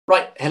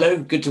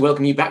Hello, good to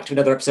welcome you back to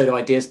another episode of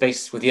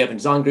ideasSPACE with the Urban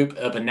Design Group,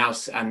 Urban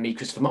Nous, and me,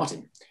 Christopher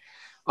Martin.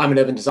 I'm an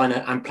urban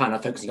designer and planner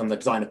focusing on the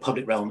design of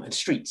public realm and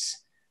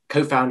streets,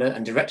 co-founder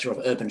and director of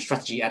urban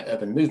strategy at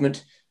Urban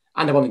Movement,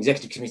 and I'm on the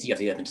executive committee of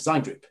the Urban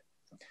Design Group.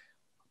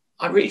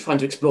 I'm really trying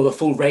to explore the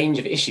full range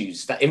of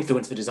issues that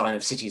influence the design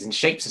of cities and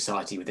shape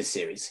society with this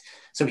series,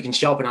 so we can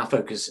sharpen our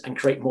focus and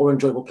create more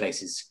enjoyable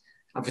places.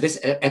 And for this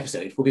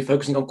episode, we'll be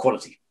focusing on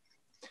quality.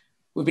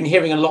 We've been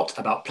hearing a lot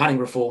about planning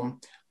reform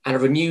and a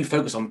renewed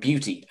focus on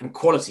beauty and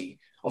quality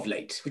of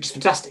late, which is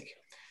fantastic.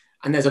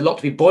 And there's a lot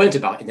to be buoyant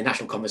about in the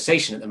national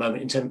conversation at the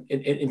moment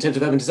in terms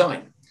of urban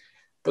design.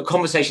 But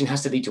conversation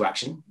has to lead to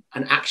action,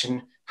 and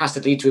action has to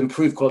lead to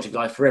improved quality of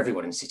life for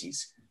everyone in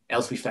cities,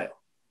 else we fail.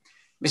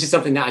 This is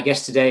something that our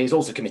guest today is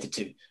also committed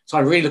to. So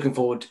I'm really looking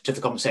forward to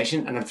the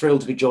conversation, and I'm thrilled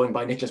to be joined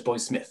by Nicholas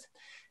Boyd-Smith.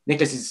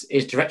 Nicholas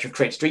is director of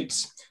Create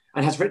Streets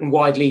and has written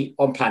widely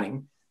on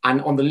planning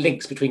and on the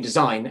links between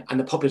design and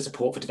the popular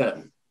support for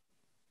development.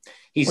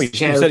 You've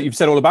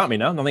said all about me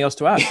now, nothing else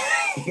to add.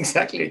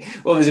 Exactly.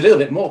 Well, there's a little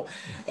bit more.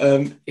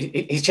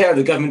 He's chair of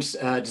the government's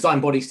design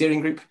body steering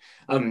group,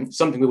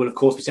 something we will, of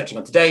course, be touching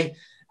on today,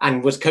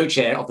 and was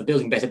co-chair of the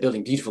Building Better,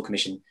 Building Beautiful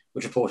Commission,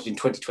 which reported in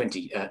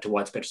 2020 to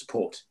widespread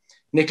support.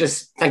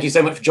 Nicholas, thank you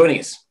so much for joining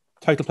us.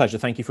 Total pleasure.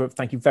 Thank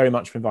you very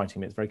much for inviting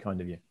me. It's very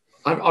kind of you.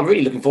 I'm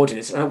really looking forward to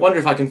this. And I wonder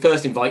if I can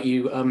first invite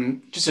you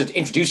just to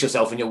introduce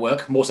yourself and your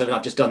work, more so than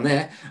I've just done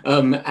there,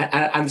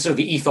 and sort of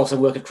the ethos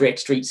and work of Create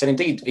Streets, and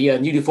indeed the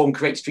newly formed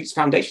Create Streets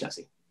Foundation, I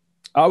see.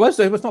 Well,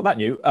 it's not that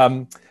new.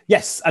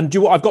 Yes, and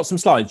I've got some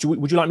slides.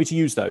 Would you like me to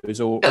use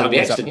those? Or that'd be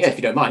excellent, yeah, if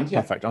you don't mind.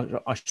 Yeah. Perfect.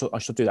 I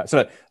shall do that.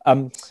 So,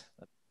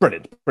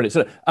 brilliant.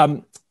 So,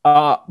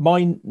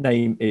 my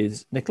name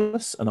is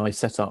Nicholas, and I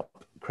set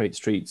up Create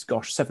Streets,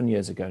 7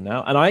 years ago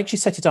now. And I actually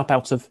set it up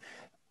out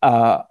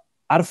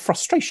of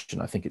frustration,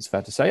 I think it's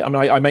fair to say. I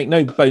mean, I make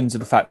no bones of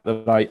the fact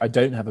that I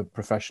don't have a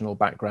professional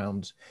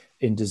background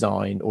in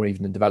design or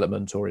even in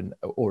development or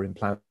in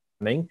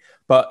planning.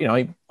 But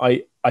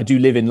I do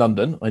live in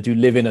London. I do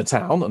live in a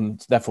town, and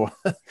therefore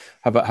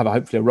have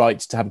hopefully a right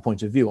to have a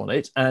point of view on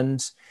it.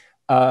 And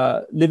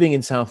living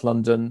in South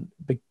London,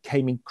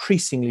 became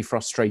increasingly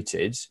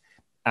frustrated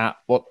at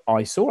what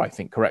I saw, I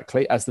think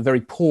correctly, as the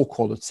very poor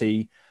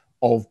quality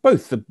of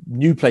both the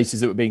new places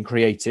that were being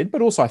created,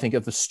 but also I think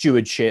of the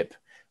stewardship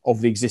of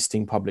the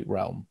existing public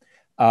realm.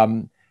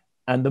 And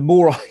the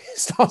more I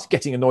started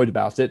getting annoyed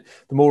about it,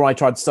 the more I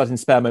tried to start in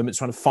spare moments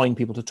trying to find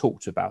people to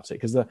talk to about it,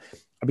 because I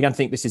began to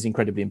think this is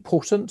incredibly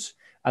important.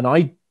 And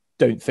I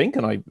don't think,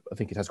 and I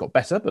think it has got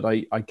better, but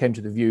I came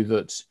to the view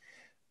that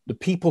the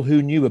people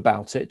who knew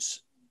about it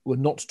were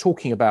not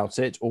talking about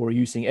it or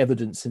using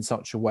evidence in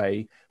such a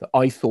way that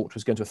I thought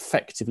was going to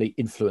effectively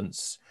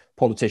influence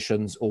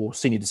politicians or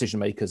senior decision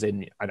makers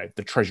in,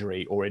 the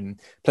Treasury or in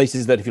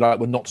places that, if you like,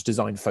 were not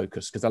design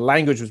focused, because the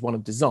language was one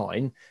of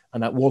design,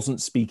 and that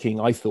wasn't speaking,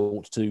 I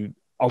thought, to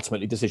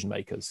ultimately decision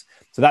makers.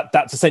 So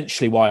that's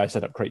essentially why I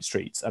set up Create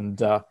Streets. And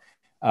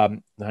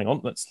hang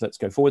on, let's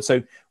go forward.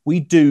 So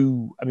we're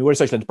a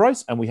social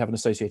enterprise, and we have an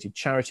associated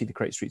charity, the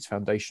Create Streets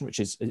Foundation, which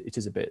is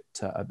a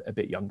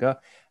bit younger.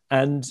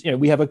 And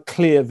we have a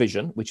clear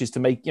vision, which is to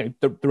make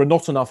there are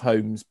not enough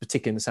homes,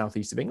 particularly in the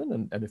southeast of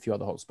England and a few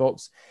other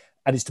hotspots,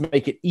 and is to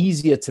make it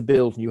easier to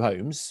build new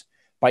homes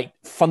by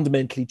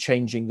fundamentally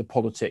changing the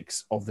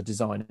politics of the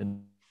design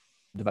and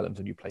development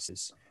of new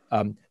places.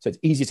 So it's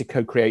easier to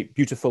co-create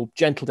beautiful,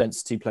 gentle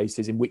density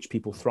places in which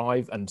people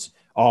thrive. And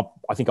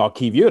I think our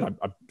key view, and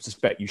I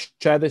suspect you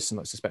share this,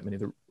 and I suspect many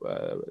of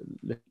the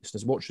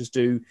listeners and watchers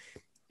do,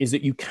 is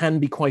that you can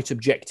be quite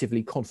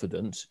objectively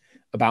confident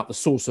about the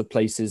sorts of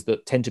places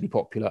that tend to be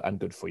popular and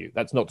good for you.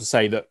 That's not to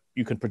say that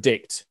you can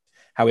predict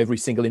how every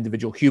single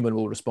individual human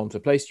will respond to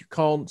a place. You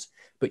can't,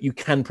 but you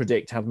can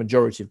predict how the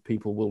majority of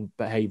people will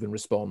behave and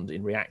respond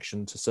in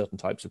reaction to certain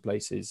types of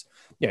places,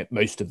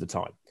 most of the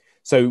time.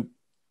 So,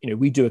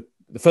 the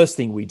first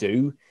thing we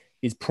do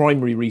is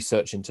primary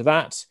research into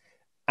that,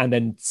 and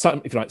then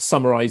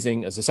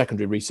summarizing as a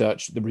secondary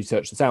research, the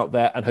research that's out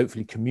there, and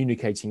hopefully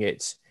communicating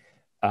it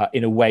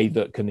in a way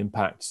that can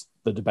impact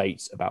the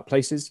debate about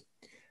places.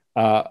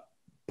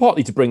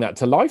 Partly to bring that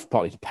to life,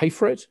 partly to pay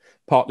for it,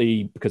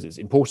 partly because it's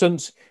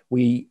important.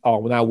 We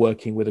are now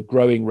working with a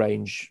growing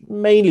range,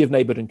 mainly of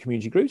neighbourhood and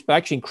community groups, but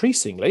actually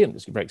increasingly, and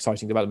it's a very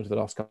exciting development of the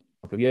last couple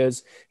of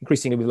years,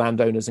 increasingly with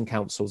landowners and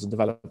councils and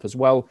developers as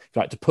well, if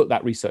you like, to put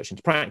that research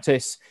into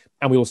practice.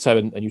 And we also,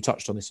 and you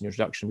touched on this in your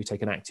introduction, we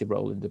take an active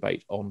role in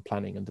debate on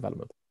planning and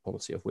development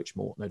policy, of which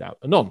more, no doubt,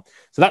 anon.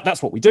 So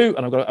that's what we do.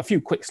 And I've got a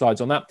few quick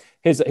slides on that.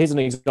 Here's an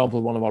example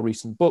of one of our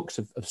recent books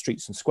of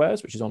Streets and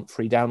Squares, which is on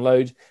free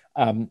download.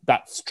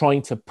 That's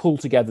trying to pull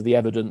together the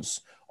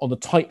evidence on the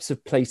types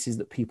of places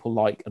that people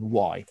like and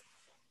why.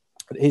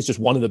 Here's just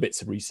one of the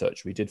bits of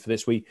research we did for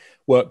this. We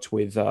worked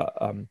with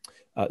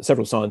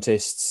several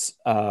scientists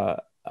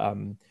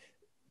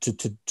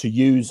to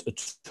use a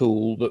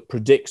tool that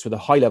predicts with a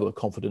high level of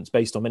confidence,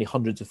 based on many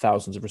hundreds of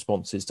thousands of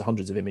responses to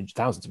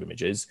thousands of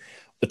images,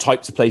 the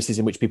types of places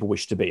in which people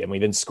wish to be, and we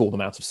then score them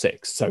out of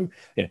 6. So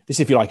this,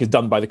 if you like, is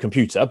done by the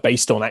computer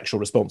based on actual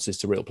responses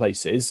to real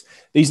places.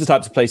 These are the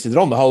types of places that,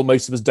 on the whole,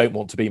 most of us don't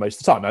want to be most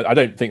of the time. I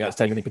don't think that's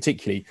anything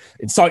particularly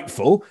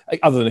insightful,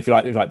 other than if you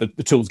like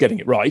the tool's getting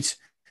it right.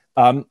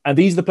 And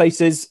these are the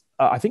places.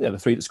 I think they're the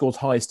 3 that scores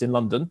highest in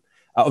London.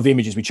 Of the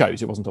images we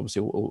chose. It wasn't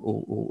obviously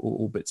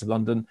all bits of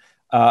London.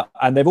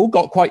 And they've all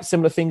got quite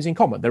similar things in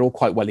common. They're all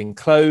quite well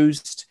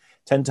enclosed,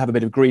 tend to have a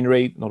bit of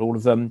greenery, not all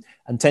of them,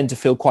 and tend to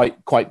feel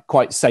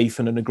quite safe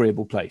and an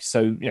agreeable place.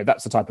 So,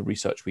 that's the type of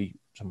research we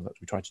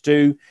try to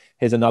do.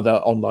 Here's another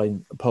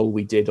online poll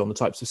we did on the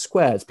types of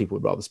squares people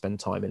would rather spend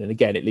time in. And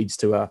again, it leads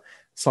to a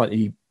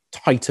slightly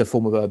tighter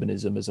form of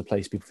urbanism as a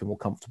place people feel more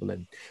comfortable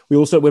in.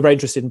 We're very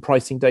interested in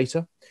pricing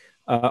data.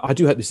 I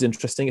do hope this is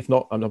interesting. If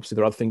not, and obviously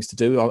there are other things to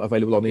do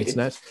available on the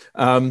internet.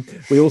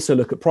 We also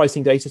look at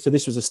pricing data. So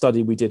this was a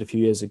study we did a few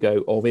years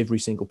ago of every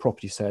single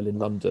property sale in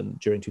London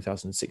during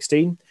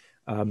 2016.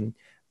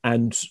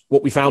 And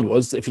what we found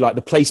was, if you like,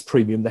 the place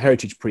premium, the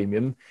heritage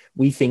premium,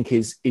 we think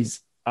is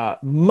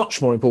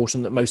much more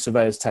important than most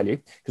surveyors tell you.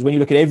 Because when you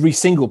look at every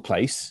single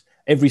place,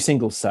 every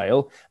single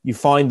sale, you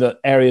find that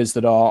areas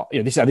that are,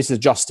 this is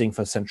adjusting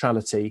for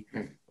centrality,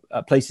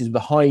 places with a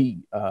high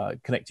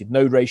connected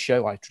node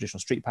ratio, high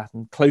traditional street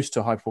pattern, close to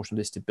a high proportion of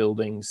listed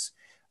buildings,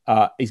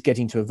 is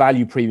getting to a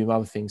value premium,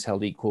 other things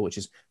held equal, which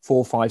is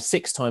 4, 5,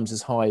 6 times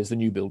as high as the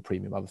new build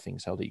premium, other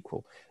things held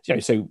equal.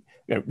 So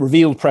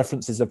revealed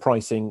preferences of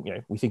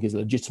pricing, we think is a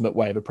legitimate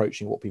way of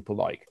approaching what people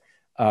like.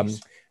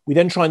 We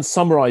then try and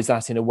summarize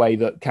that in a way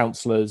that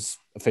councillors,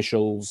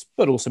 officials,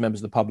 but also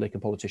members of the public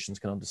and politicians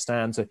can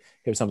understand. So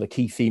here are some of the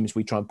key themes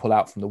we try and pull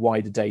out from the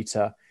wider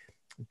data.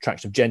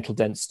 Attraction of gentle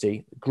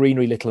density,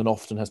 greenery little and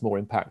often has more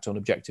impact on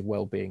objective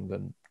well-being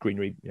than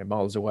greenery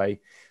miles away,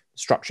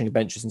 structuring of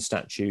benches and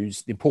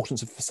statues, the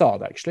importance of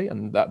facade actually,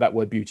 and that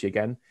word beauty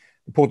again,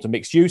 the importance of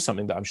mixed use,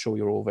 something that I'm sure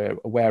you're all very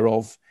aware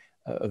of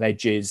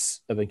edges,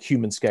 of a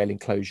human scale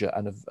enclosure,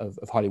 and of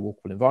highly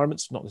walkable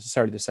environments, not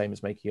necessarily the same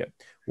as making it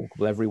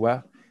walkable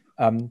everywhere.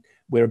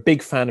 We're a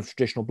big fan of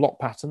traditional block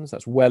patterns.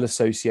 That's well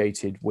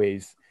associated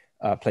with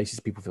places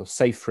people feel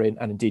safer in,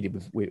 and indeed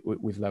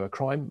with lower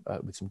crime,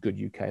 with some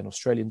good UK and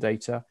Australian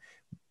data.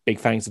 Big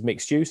fans of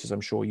mixed use, as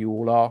I'm sure you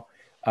all are.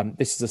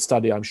 This is a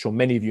study I'm sure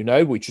many of you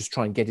know. We just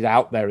try and get it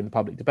out there in the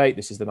public debate.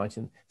 This is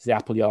the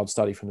Appleyard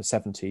study from the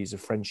 70s of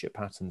friendship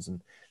patterns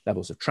and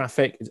levels of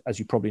traffic. As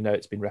you probably know,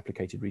 it's been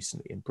replicated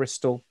recently in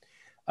Bristol.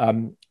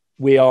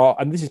 We are,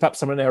 and this is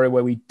perhaps an area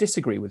where we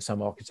disagree with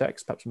some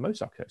architects, perhaps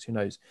most architects, who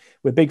knows.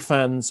 We're big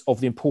fans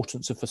of the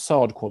importance of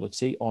facade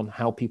quality on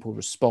how people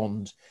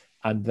respond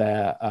and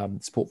their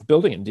support for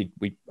building. Indeed,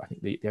 I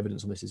think the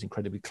evidence on this is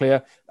incredibly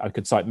clear. I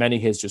could cite many.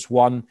 Here's just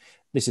one.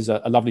 This is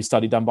a lovely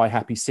study done by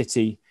Happy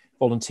City.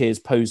 Volunteers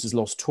posed as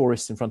lost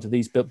tourists in front of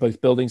these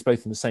both buildings,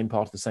 both in the same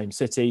part of the same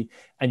city.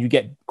 And you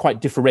get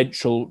quite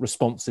differential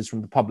responses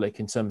from the public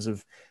in terms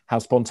of how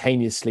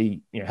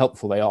spontaneously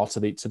helpful they are to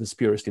the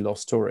spuriously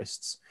lost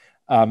tourists.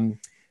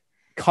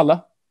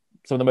 Colour,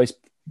 some of the most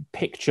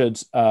pictured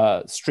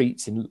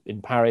streets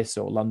in Paris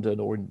or London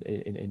or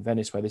in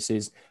Venice, where this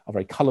is, are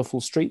very colourful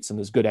streets, and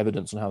there's good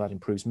evidence on how that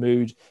improves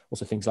mood.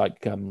 Also things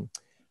like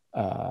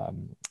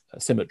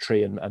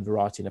symmetry and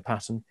variety in a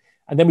pattern.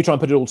 And then we try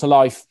and put it all to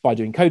life by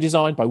doing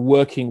co-design, by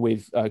working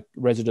with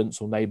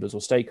residents or neighbours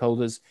or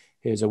stakeholders.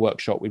 Here's a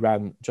workshop we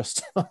ran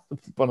just one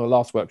of the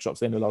last workshops,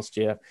 the end of last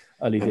year,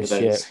 early this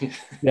year.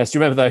 Yes, do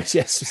you remember those?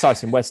 Yes,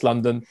 site in West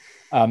London.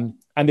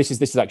 And this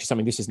is actually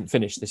something, this isn't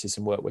finished. This is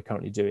some work we're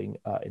currently doing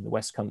in the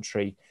West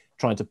Country,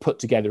 trying to put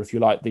together, if you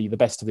like, the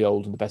best of the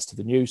old and the best of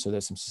the new. So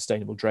there's some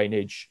sustainable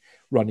drainage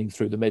running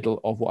through the middle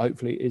of what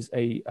hopefully is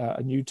a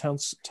new town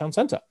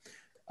centre.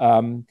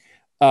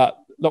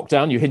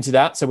 Lockdown, you hinted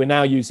at. So we're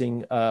now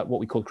using what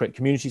we call Create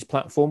Communities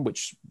platform,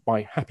 which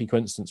by happy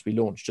coincidence we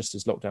launched just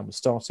as lockdown was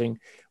starting,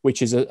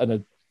 which is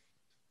a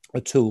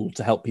tool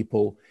to help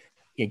people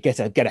get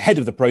ahead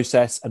of the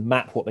process and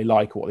map what they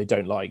like or what they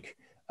don't like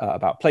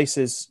about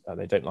places.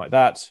 They don't like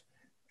that.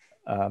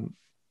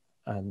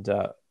 And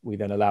we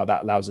then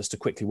allows us to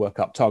quickly work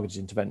up targeted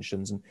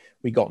interventions. And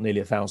we got nearly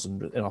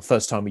 1,000 in our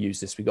first time we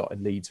used this. We got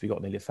nearly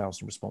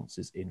 1,000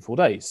 responses in 4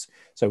 days.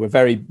 So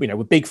we're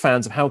we're big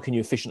fans of how can you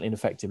efficiently and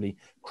effectively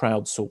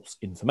crowdsource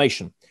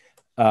information.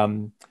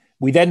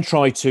 We then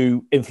try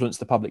to influence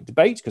the public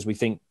debate because we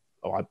think,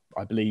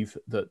 I believe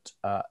that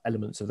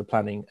elements of the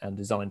planning and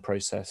design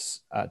process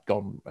had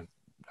gone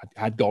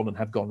and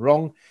have gone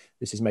wrong.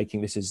 This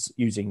is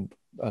using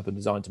urban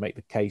design to make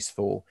the case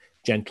for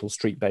gentle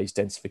street-based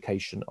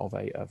densification of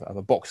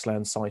a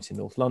boxland site in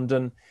North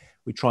London.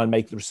 We try and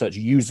make the research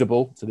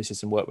usable. So this is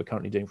some work we're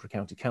currently doing for a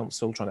county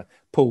council, trying to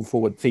pull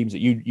forward themes that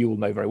you all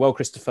know very well,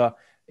 Christopher,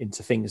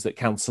 into things that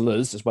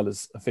councillors as well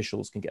as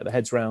officials can get their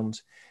heads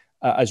around.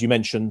 As you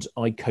mentioned,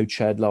 I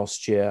co-chaired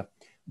last year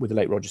with the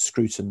late Roger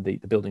Scruton, the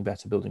Building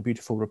Better, Building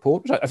Beautiful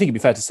report, which I think it'd be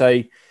fair to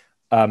say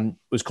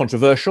was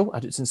controversial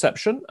at its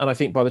inception. And I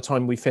think by the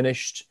time we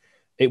finished,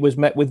 it was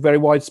met with very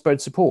widespread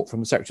support from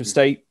the Secretary of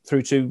State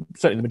through to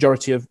certainly the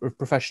majority of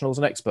professionals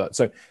and experts.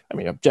 So, I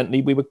mean,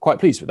 gently, we were quite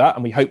pleased with that.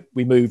 And we hope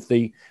we move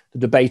the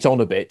debate on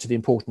a bit to the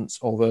importance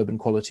of urban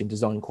quality and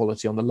design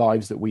quality on the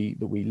lives that we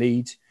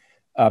lead.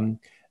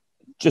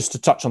 Just to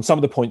touch on some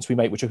of the points we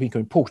make, which I think are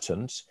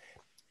important,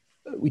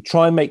 we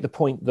try and make the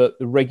point that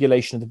the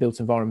regulation of the built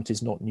environment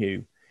is not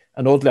new.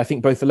 And oddly, I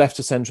think both the left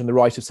of centre and the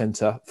right of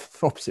centre,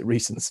 for opposite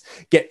reasons,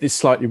 get this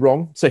slightly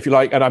wrong. So if you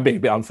like, and I'm being a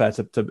bit unfair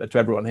to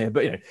everyone here,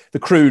 but the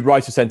crude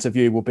right of centre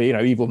view will be,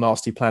 evil,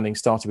 nasty planning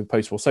started with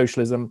post-war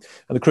socialism,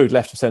 and the crude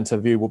left of centre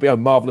view will be,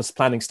 marvellous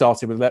planning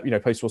started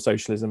with, post-war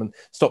socialism and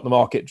stop the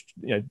market,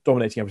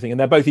 dominating everything. And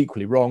they're both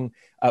equally wrong.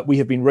 We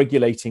have been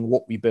regulating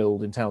what we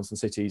build in towns and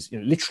cities,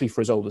 literally for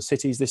as old as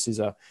cities. This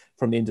is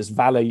from the Indus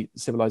Valley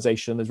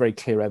civilization. There's very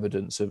clear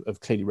evidence of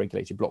clearly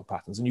regulated block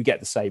patterns, and you get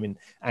the same in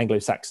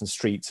Anglo-Saxon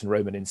streets and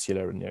Roman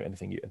insula and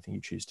anything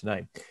you choose to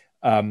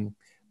name.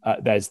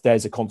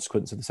 There's a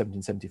consequence of the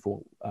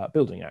 1774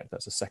 Building Act.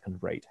 That's a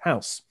second-rate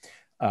house.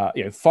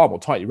 Far more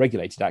tightly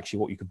regulated actually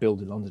what you could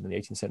build in London in the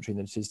 18th century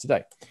than it is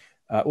today.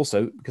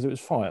 Also because it was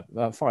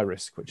fire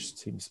risk, which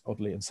seems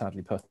oddly and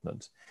sadly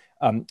pertinent.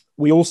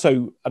 We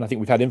also, and I think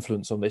we've had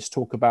influence on this,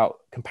 talk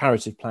about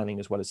comparative planning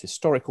as well as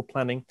historical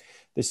planning.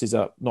 This is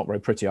not very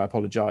pretty, I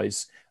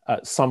apologise,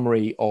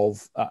 summary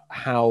of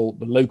how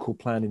the local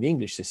plan in the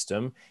English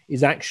system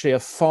is actually a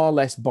far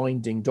less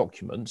binding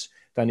document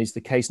than is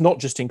the case, not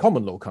just in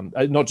common law,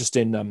 not just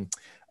in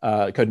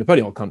Code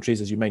Napoleon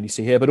countries, as you mainly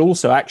see here, but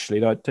also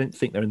actually, I don't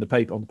think they're in the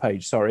paper on the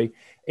page, sorry,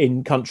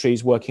 in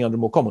countries working under a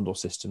more common law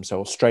system.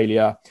 So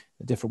Australia,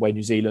 a different way,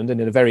 New Zealand,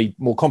 and in a very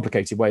more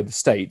complicated way, the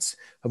States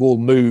have all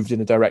moved in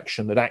a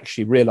direction that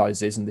actually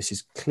realizes, and this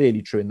is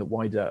clearly true in the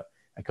wider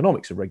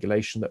economics of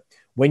regulation, that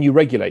when you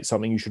regulate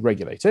something, you should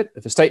regulate it.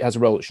 If the state has a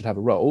role, it should have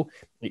a role.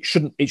 It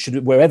should,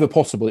 wherever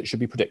possible, it should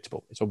be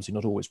predictable. It's obviously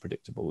not always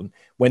predictable. And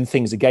when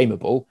things are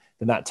gameable,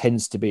 then that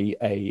tends to be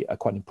a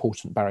quite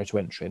important barrier to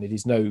entry. And it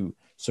is no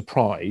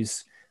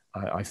surprise,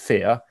 I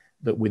fear,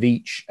 that with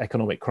each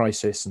economic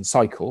crisis and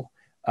cycle,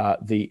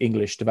 the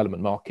English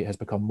development market has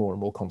become more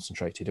and more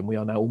concentrated, and we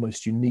are now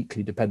almost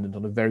uniquely dependent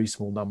on a very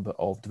small number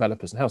of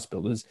developers and house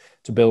builders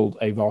to build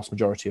a vast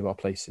majority of our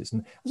places.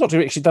 And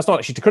that's not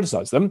actually to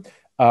criticise them.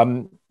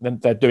 Then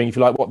they're doing, if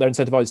you like, what they're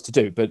incentivized to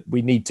do. But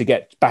we need to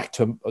get back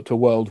to a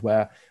world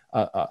where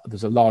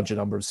there's a larger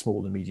number of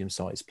small and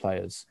medium-sized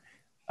players.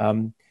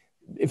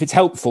 If it's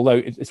helpful, though,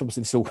 it's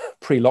obviously still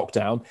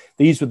pre-lockdown.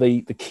 These were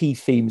the key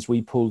themes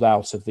we pulled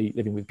out of the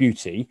Living with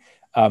Beauty.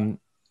 I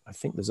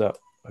think there's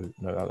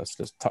let's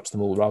just touch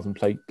them all rather than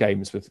play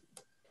games with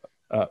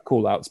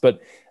call-outs.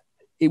 But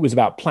it was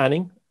about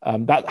planning.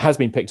 That has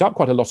been picked up,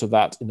 quite a lot of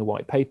that in the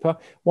white paper.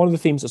 One of the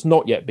themes that's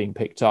not yet being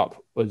picked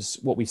up was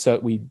what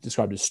we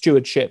described as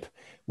stewardship,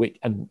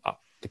 and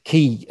the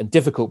key and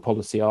difficult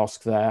policy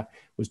ask there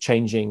was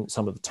changing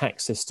some of the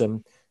tax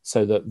system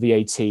so that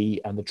VAT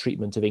and the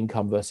treatment of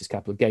income versus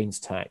capital gains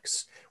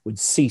tax would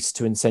cease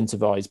to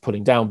incentivize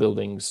pulling down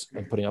buildings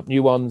and putting up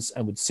new ones,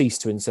 and would cease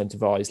to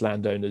incentivize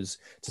landowners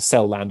to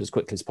sell land as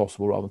quickly as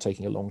possible rather than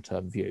taking a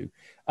long-term view.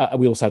 And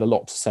we also had a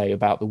lot to say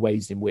about the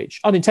ways in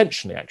which,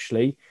 unintentionally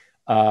actually,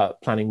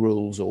 planning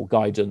rules or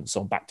guidance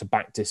on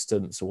back-to-back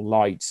distance or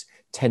light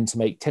tend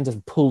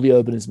to pull the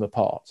urbanism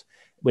apart.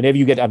 Whenever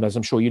you get, as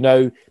I'm sure you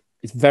know,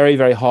 it's very,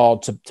 very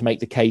hard to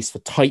make the case for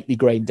tightly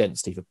grained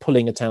density, for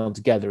pulling a town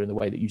together in the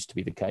way that used to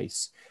be the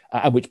case,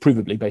 and which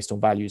provably, based on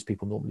values,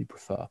 people normally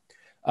prefer.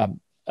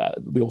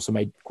 We also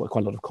made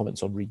quite a lot of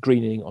comments on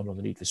regreening, on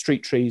the need for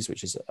street trees,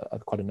 which is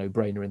quite a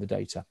no-brainer in the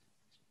data.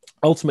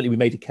 Ultimately, we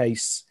made a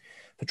case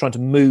for trying to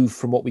move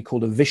from what we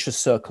called a vicious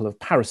circle of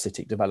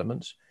parasitic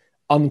development,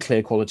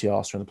 unclear quality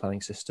asked in the planning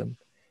system,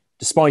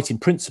 despite in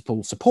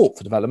principle support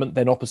for development,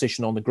 then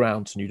opposition on the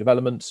ground to new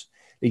development,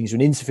 leading to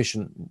an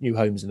insufficient new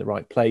homes in the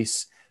right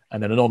place,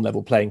 and then a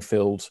non-level playing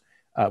field,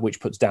 which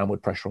puts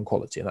downward pressure on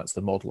quality. And that's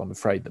the model, I'm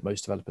afraid, that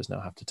most developers now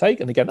have to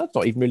take. And again, that's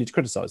not even really to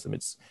criticise them.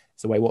 It's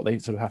the way what they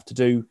sort of have to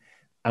do.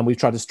 And we've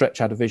tried to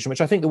stretch out a vision, which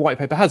I think the white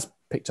paper has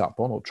picked up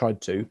on, or tried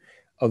to,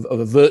 of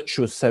a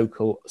virtuous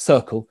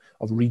circle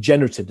of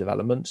regenerative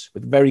development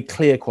with very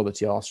clear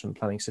quality asks from the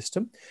planning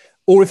system.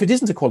 Or if it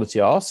isn't a quality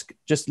ask,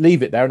 just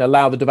leave it there and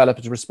allow the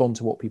developer to respond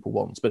to what people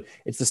want. But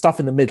it's the stuff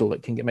in the middle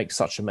that can make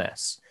such a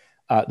mess.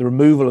 The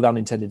removal of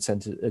unintended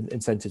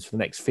incentives for the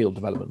next field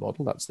development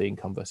model, that's the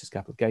income versus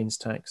capital gains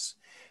tax,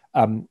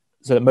 so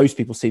that most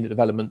people see that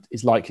development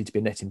is likely to be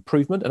a net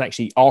improvement, and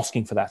actually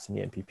asking for that in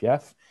the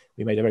NPPF.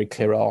 We made a very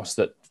clear ask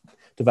that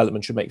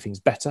development should make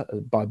things better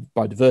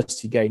by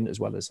diversity gain as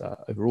well as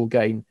overall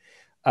gain,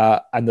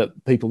 and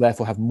that people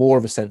therefore have more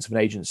of a sense of an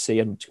agency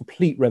and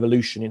complete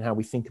revolution in how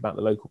we think about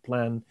the local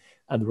plan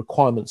and the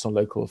requirements on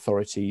local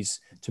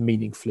authorities to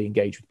meaningfully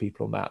engage with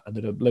people on that, and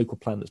that a local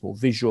plan that's more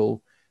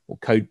visual, or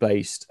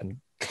code-based and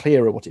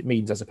clearer what it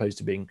means, as opposed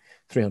to being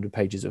 300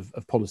 pages of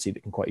policy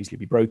that can quite easily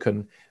be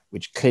broken,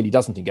 which clearly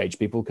doesn't engage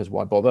people, because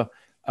why bother,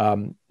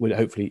 will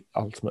hopefully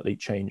ultimately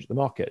change the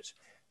market.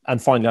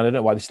 And finally, I don't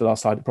know why this is the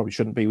last slide, it probably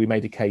shouldn't be, we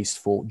made a case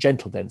for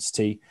gentle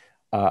density,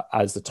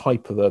 as the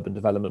type of urban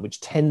development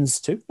which tends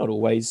to, not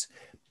always,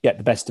 get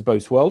the best of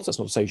both worlds. That's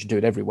not to say you should do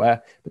it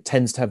everywhere, but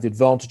tends to have the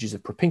advantages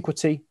of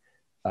propinquity,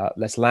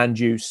 less land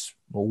use,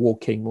 more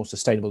walking, more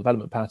sustainable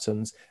development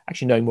patterns,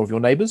 actually knowing more of your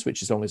neighbours,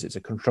 which as long as it's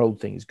a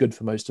controlled thing is good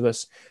for most of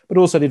us, but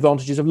also the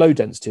advantages of low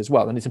density as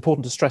well. And it's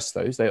important to stress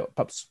those. They are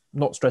perhaps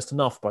not stressed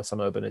enough by some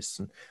urbanists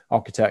and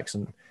architects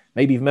and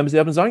maybe even members of the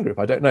urban design group,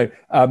 I don't know.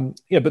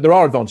 But there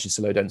are advantages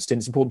to low density,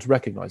 and it's important to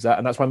recognise that.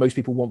 And that's why most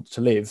people want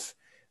to live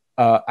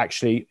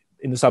actually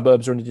in the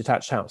suburbs or in a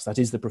detached house. That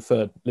is the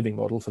preferred living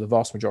model for the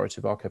vast majority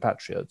of our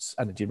compatriots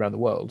and indeed around the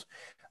world.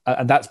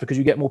 And that's because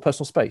you get more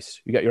personal space.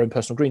 You get your own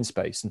personal green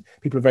space. And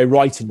people are very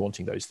right in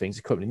wanting those things.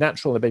 It's completely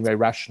natural. They're being very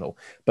rational.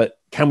 But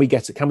can we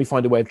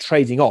find a way of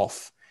trading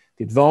off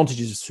the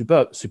advantages of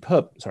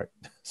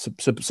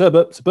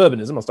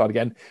suburbanism, I'll start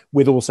again,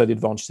 with also the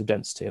advantages of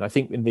density? And I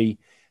think in the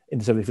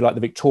sort of, if you like,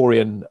 the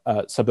Victorian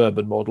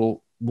suburban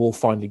model, more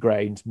finely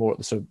grained, more at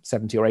the sort of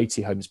 70 or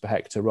 80 homes per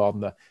hectare rather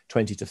than the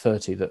 20 to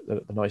 30 that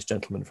the nice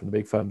gentlemen from the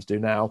big firms do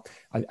now.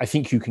 I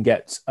think you can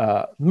get,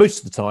 most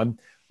of the time,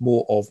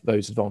 more of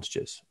those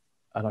advantages.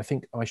 And I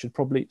think I should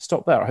probably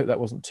stop there. I hope that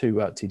wasn't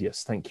too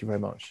tedious. Thank you very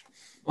much.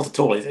 Not at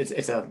all.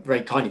 It's a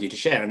very kind of you to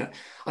share. And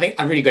I think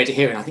I'm really great to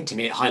hear. And I think to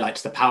me, it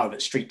highlights the power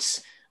that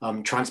streets,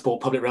 transport,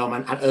 public realm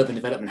and urban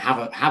development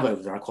have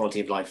over their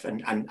quality of life.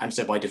 And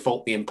so by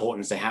default, the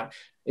importance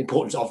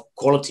of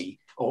quality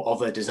of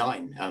their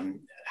design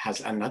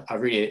has. And I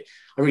really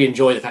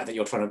enjoy the fact that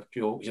you're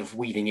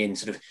weaving in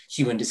sort of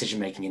human decision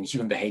making and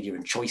human behaviour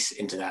and choice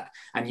into that,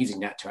 and using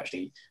that to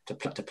actually to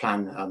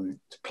plan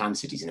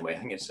cities in a way. I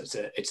think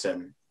it's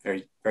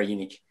very, very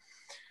unique.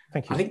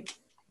 Thank you. I think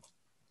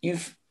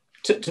you've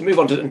to move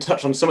on to and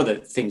touch on some of the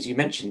things you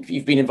mentioned.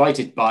 You've been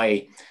invited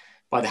by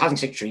the Housing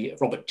Secretary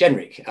Robert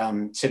Jenrick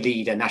to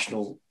lead a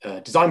national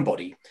design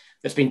body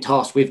that's been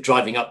tasked with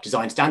driving up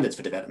design standards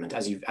for development,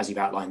 as you've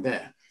outlined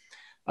there.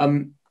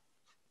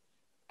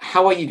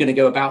 How are you going to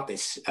go about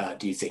this,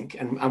 do you think?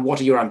 And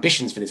what are your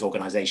ambitions for this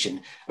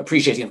organisation?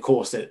 Appreciating, of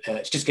course, that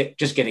it's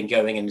just getting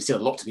going and there's still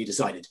a lot to be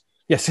decided.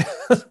 Yes,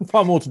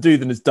 far more to do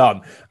than is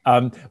done.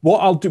 What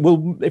I'll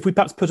do, if we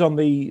perhaps put on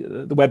the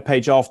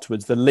webpage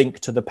afterwards the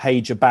link to the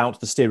page about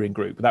the steering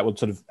group, that will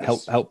sort of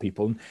help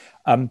people.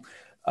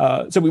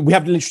 So we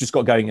have literally just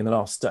got going in the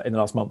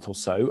last month or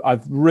so.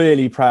 I'm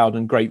really proud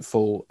and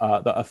grateful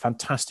that a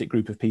fantastic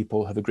group of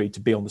people have agreed to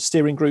be on the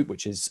steering group,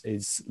 which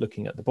is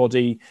looking at the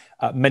body.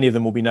 Many of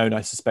them will be known, I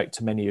suspect,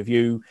 to many of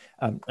you.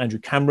 Andrew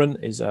Cameron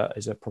is a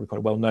probably quite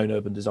a well-known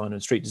urban designer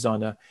and street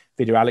designer.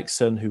 Vidya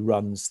Alexson, who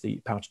runs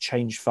the Power to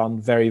Change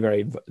Fund, very,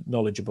 very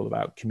knowledgeable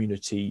about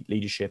community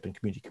leadership and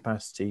community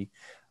capacity.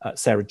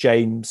 Sarah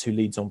James, who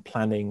leads on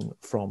planning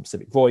from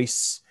Civic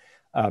Voice.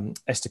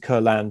 Esther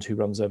Kurland, who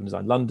runs Urban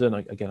Design London,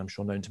 again, I'm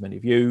sure known to many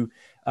of you.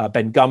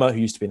 Ben Gummer, who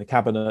used to be in the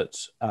cabinet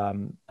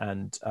and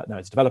now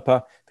is a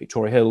developer.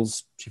 Victoria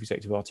Hills, Chief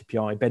Executive of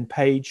RTPI. Ben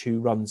Page, who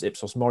runs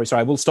Ipsos Mori.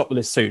 Sorry, I will stop the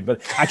list soon,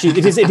 but actually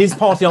it is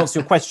part of the answer to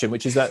your question,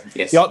 which is that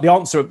yes. the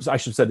answer, I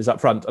should have said this up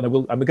front, and I'm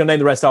going to name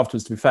the rest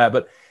afterwards to be fair,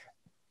 but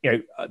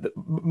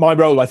my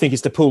role, I think,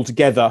 is to pull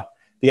together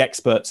the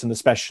experts and the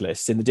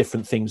specialists in the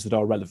different things that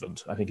are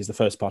relevant, I think is the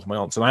first part of my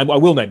answer. And I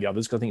will name the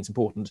others because I think it's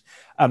important.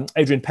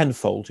 Adrian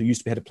Penfold, who used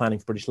to be head of planning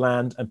for British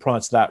Land and prior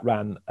to that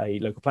ran a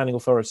local planning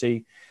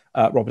authority.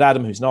 Robert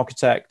Adam, who's an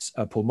architect.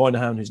 Paul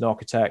Moynihan, who's an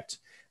architect.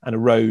 Anna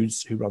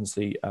Rhodes, who runs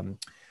the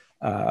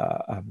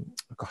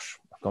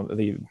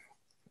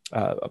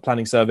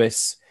planning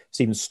service.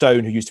 Stephen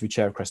Stone, who used to be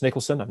chair of Crest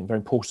Nicholson. I think very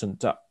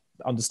important to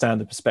understand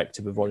the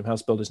perspective of Volume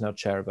House Builders, now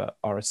chair of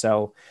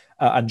RSL,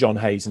 and John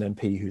Hayes, an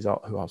MP, who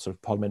are sort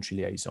of parliamentary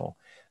liaison.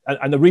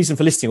 And the reason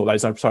for listing all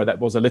those, I'm sorry, that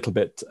was a little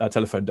bit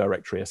telephone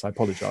directory, so I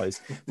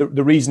apologise.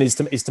 The reason is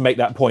to make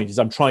that point, is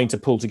I'm trying to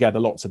pull together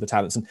lots of the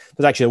talents. And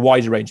there's actually a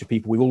wider range of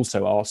people we've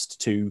also asked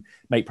to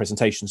make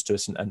presentations to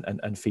us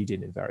and feed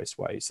in various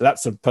ways. So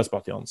that's the first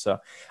part of the answer.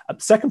 The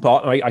second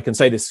part, I can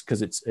say this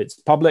because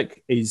it's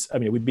public, is,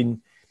 we've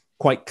been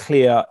quite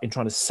clear in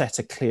trying to set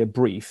a clear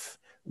brief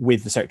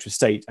with the Secretary of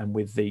State and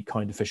with the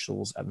kind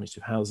officials at the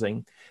Ministry of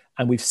Housing.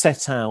 And we've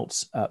set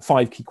out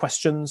 5 key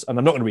questions, and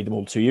I'm not going to read them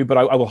all to you, but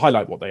I will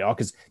highlight what they are,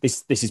 because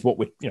this is what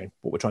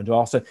we're trying to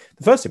ask. So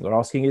the first thing we're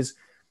asking is,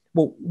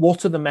 well,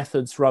 what are the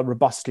methods for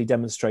robustly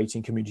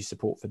demonstrating community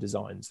support for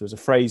designs? There's a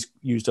phrase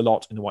used a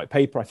lot in the white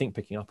paper, I think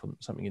picking up on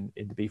something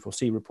in the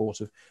B4C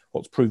report, of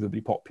what's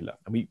provably popular.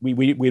 And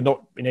we're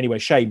not in any way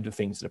ashamed of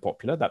things that are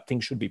popular. That thing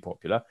should be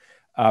popular.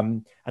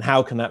 And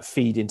how can that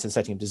feed into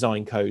setting of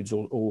design codes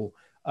or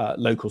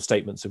local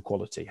statements of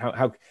quality?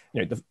 How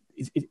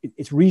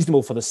it's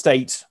reasonable for the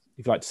state,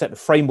 if you like, to set the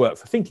framework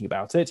for thinking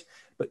about it,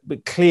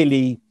 but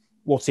clearly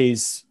what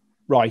is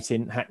right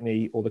in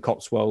Hackney or the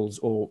Cotswolds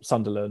or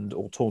Sunderland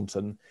or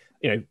Taunton,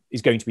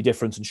 is going to be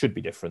different and should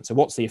be different. So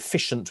what's the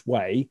efficient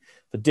way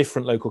for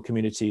different local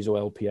communities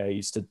or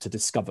LPAs to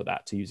discover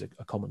that, to use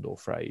a common law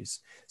phrase?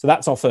 So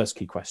that's our first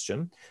key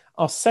question.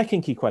 Our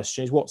second key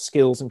question is, what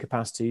skills and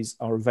capacities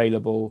are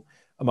available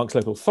amongst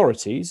local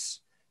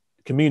authorities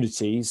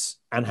communities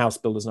and house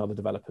builders and other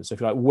developers. So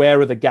if you like, where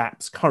are the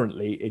gaps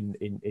currently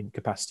in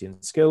capacity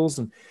and skills?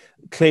 And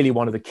clearly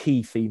one of the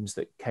key themes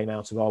that came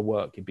out of our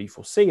work in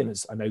B4C, and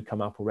has I know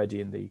come up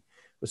already in the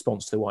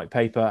response to the white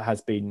paper,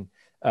 has been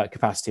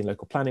capacity in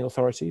local planning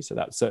authorities. So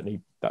that's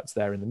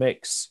there in the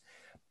mix.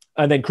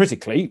 And then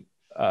critically,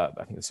 I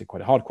think this is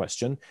quite a hard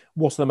question,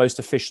 what are the most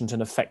efficient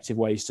and effective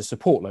ways to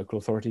support local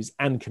authorities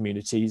and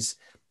communities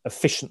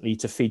efficiently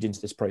to feed into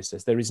this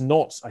process? There is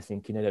not, I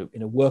think,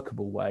 in a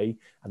workable way,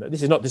 and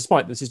this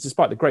is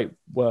despite the great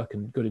work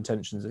and good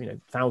intentions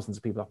of thousands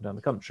of people up and down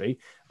the country.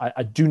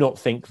 I do not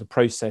think the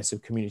process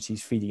of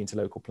communities feeding into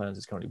local plans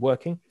is currently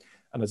working.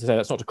 And as I say,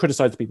 that's not to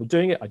criticise the people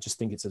doing it. I just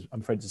think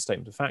I'm afraid it's a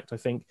statement of fact, I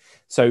think.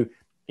 So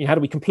how do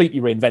we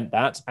completely reinvent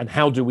that? And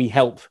how do we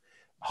help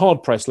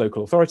hard-pressed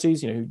local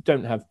authorities, who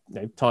don't have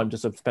time to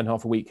sort of spend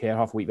half a week here,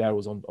 half a week there,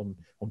 was on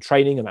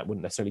training, and that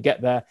wouldn't necessarily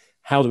get there.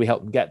 How do we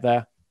help them get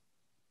there?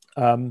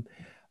 And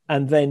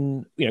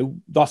then,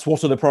 thus,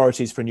 what are the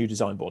priorities for a new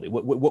design body?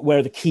 Where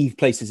are the key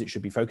places it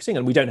should be focusing?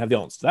 And we don't have the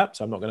answer to that,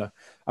 so I'm not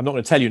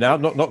going to tell you now.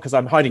 Not because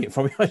I'm hiding it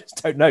from you. I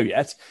just don't know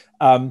yet.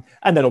 And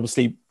then,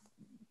 obviously,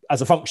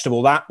 as a function of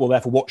all that, well,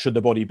 therefore, what should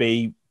the body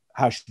be?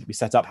 How should it be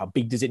set up? How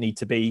big does it need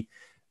to be?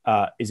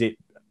 Is it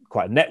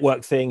quite a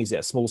network thing? Is it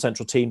a small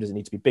central team? Does it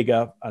need to be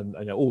bigger?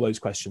 And all those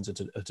questions are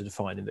to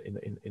define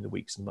in the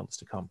weeks and months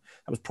to come.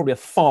 That was probably a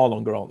far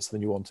longer answer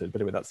than you wanted, but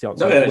anyway, that's the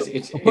answer.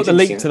 I'll put the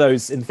link to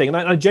those in the thing. And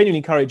I genuinely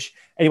encourage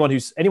anyone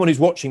who's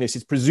watching this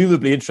is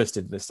presumably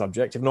interested in this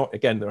subject. If not,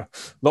 again, there are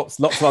lots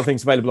of other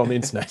things available on the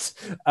internet.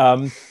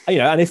 And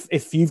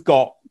if you've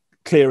got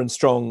clear and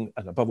strong,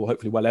 and above all,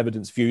 hopefully well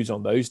evidenced views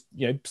on those,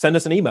 send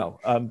us an email.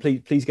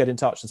 Please get in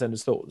touch and send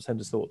us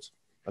thoughts.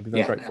 I'd be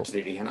very grateful.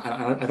 Absolutely, and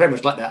I very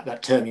much like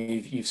that term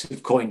you've sort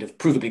of coined of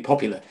provably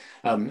popular.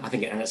 I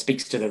think it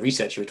speaks to the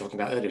research you were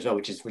talking about earlier as well,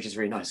 which is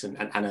very nice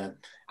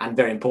and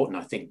very important,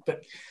 I think.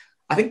 But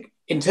I think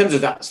in terms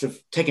of that sort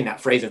of taking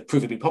that phrase of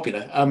provably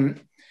popular,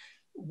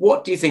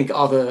 what do you think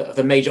are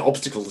the major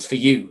obstacles for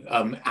you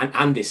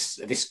and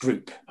this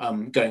group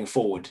going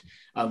forward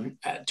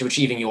to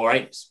achieving your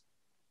aims?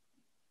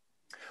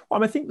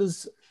 Well, I think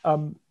there's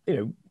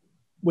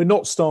we're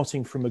not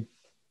starting from a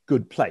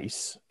good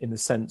place in the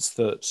sense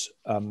that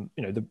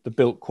the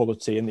built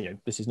quality, and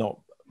this is not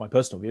my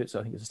personal view, so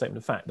I think it's a statement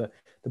of fact, that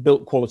the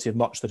built quality of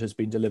much that has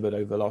been delivered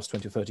over the last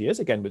 20 or 30 years,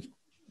 again with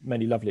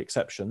many lovely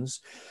exceptions,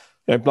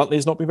 bluntly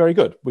has not been very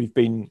good.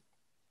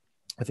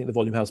 I think the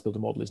volume house builder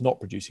model is not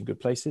producing good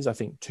places. I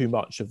think too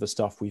much of the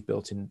stuff we've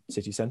built in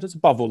city centres,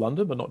 above all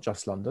London, but not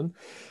just London,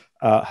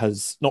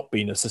 has not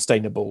been a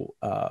sustainable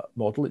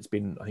model. It's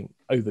been, I think,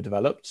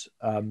 overdeveloped.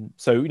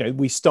 So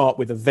we start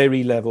with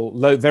very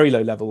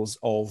low levels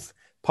of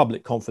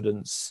public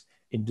confidence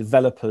in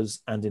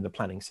developers and in the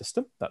planning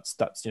system. That's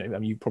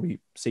you've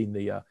probably seen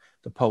the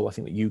poll I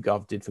think that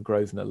YouGov did for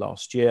Grosvenor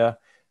last year.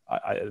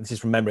 This is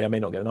from memory. I may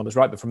not get the numbers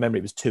right, but from memory,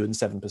 it was 2%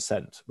 and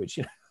 7%, which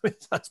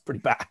that's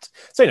pretty bad.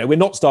 So we're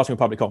not starting with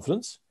public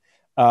confidence.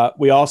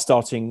 We are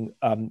starting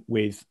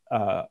with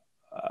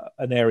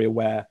an area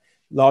where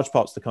large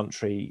parts of the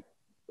country,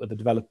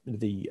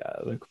 the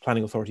local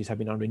planning authorities have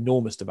been under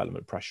enormous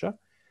development pressure,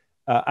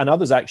 and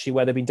others actually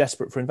where they've been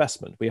desperate for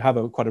investment. We have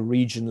quite a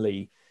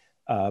regionally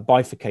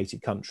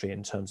bifurcated country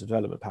in terms of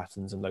development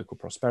patterns and local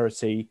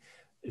prosperity.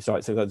 So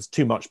there's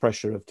too much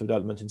pressure of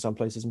development in some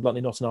places and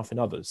bluntly not enough in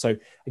others. So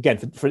again,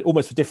 for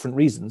different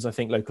reasons, I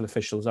think local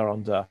officials are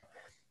under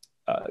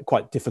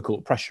quite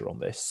difficult pressure on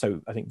this. So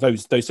I think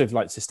those sort of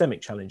like systemic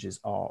challenges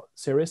are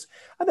serious.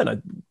 And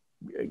then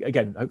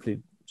again,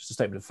 hopefully just a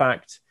statement of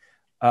fact,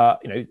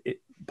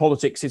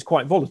 politics is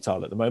quite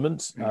volatile at the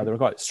moment. There are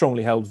quite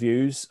strongly held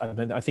views.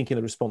 I think in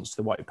the response to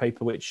the white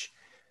paper, which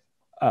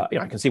I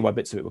can see why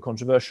bits of it were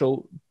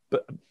controversial,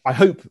 but I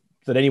hope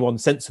that anyone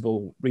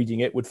sensible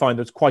reading it would find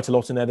there's quite a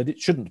lot in there that it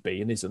shouldn't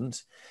be and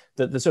isn't.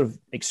 That the sort of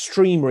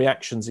extreme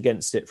reactions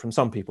against it from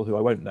some people who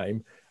I won't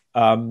name,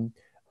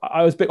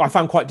 I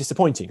found quite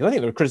disappointing. Because I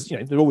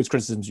think there are always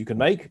criticisms you can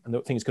make, and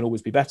that things can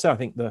always be better. I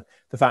think the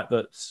fact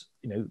that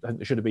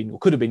there should have been or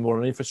could have been more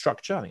on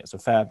infrastructure, I think that's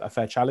a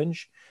fair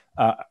challenge.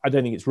 I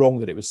don't think it's wrong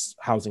that it was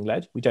housing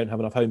led. We don't have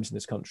enough homes in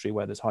this country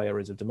where there's high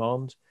areas of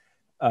demand,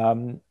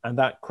 and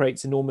that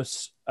creates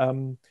enormous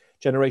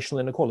generational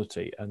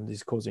inequality and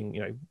is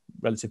causing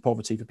relative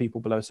poverty for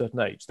people below a certain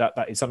age. That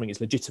is something that's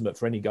legitimate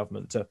for any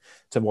government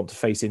to want to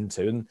face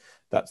into, and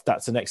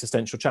that's an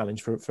existential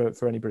challenge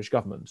for any British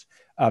government.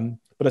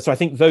 But so I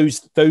think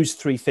those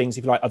three things,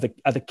 if you like,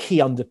 are the key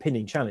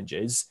underpinning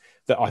challenges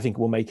that I think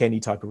will make any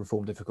type of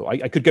reform difficult.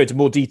 I could go into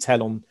more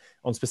detail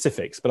on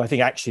specifics, but I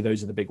think actually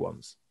those are the big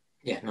ones.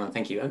 Yeah, no,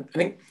 thank you. I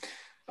think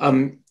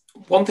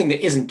one thing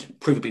that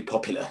isn't provably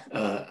popular,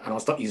 and I'll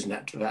stop using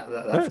that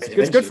phrase.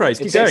 It's a good phrase.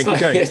 Keep going.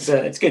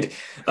 It's good.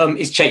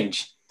 Is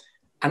change,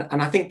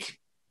 and I think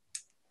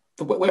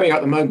where we are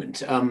at the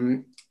moment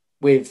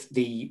with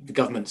the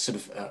government's sort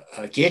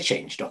of gear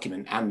change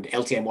document and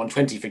LTM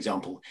 120, for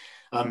example,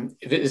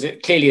 there's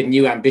clearly a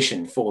new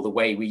ambition for the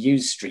way we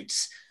use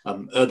streets,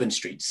 urban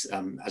streets,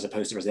 as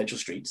opposed to residential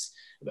streets,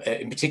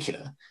 in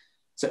particular.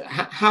 So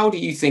how do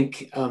you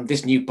think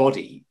this new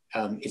body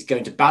is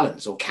going to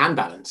balance, or can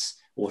balance,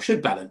 or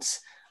should balance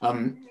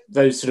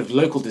those sort of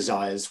local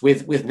desires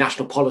with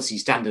national policy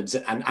standards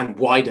and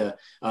wider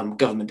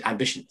government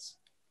ambitions?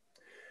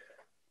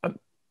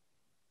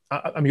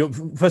 I mean,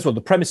 first of all,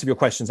 the premise of your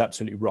question is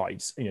absolutely right.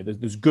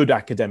 There's good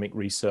academic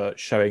research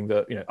showing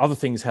that, other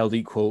things held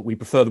equal, we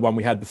prefer the one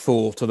we had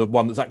before to the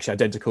one that's actually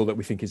identical that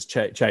we think is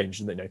changed.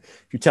 And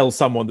if you tell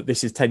someone that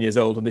this is 10 years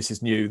old and this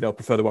is new, they'll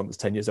prefer the one that's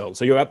 10 years old.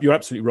 So you're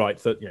absolutely right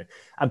that,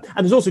 and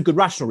there's also a good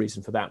rational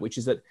reason for that, which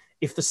is that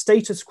if the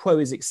status quo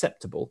is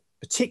acceptable,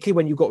 particularly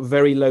when you've got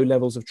very low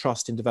levels of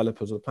trust in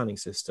developers or the planning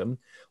system,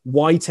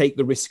 why take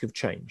the risk of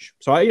change?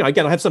 So I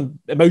have some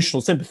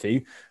emotional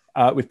sympathy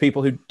with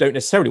people who don't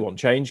necessarily want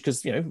change,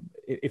 because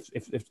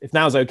if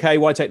now's okay,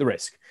 why take the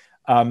risk?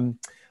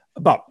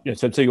 But I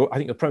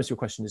think the premise of your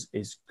question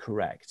is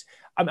correct.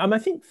 I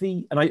think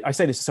I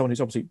say this as someone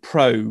who's obviously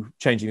pro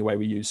changing the way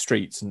we use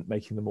streets and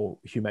making them more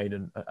humane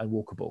and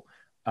walkable.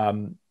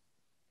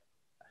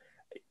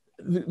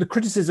 The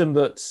criticism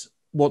that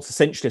what's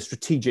essentially a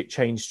strategic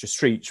change to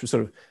streets was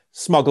sort of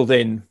smuggled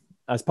in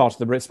as part of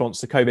the response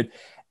to COVID,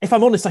 if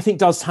I'm honest, I think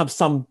does have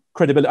some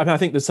credibility. I mean, I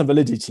think there's some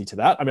validity to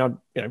that. I mean,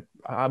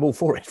 I'm all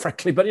for it,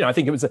 frankly, but I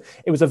think it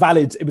was a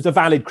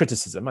valid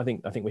criticism. I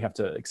think we have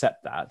to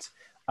accept that.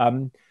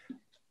 And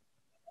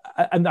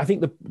I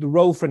think the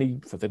role for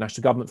the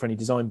national government, for any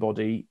design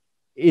body,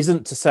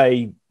 isn't to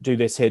say do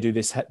this here, do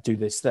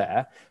this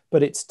there,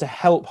 but it's to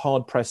help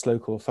hard-pressed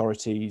local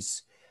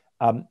authorities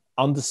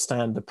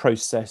understand the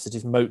process that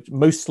is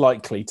most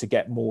likely to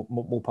get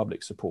more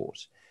public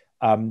support.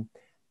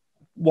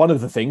 One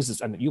of the things,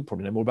 and you'll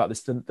probably know more about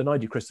this than I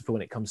do, Christopher,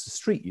 when it comes to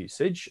street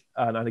usage,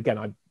 and again,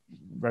 I'm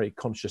very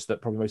conscious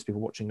that probably most people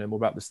watching know more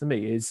about this than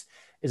me, is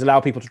allow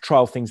people to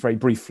trial things very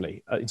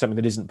briefly in something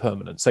that isn't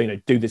permanent. So,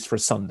 do this for a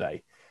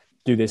Sunday,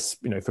 do this,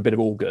 for a bit of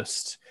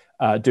August,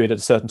 do it at a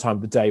certain time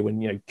of the day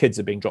when, kids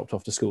are being dropped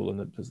off to school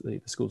and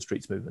the school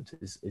streets movement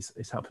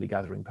is happily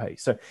gathering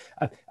pace. So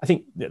I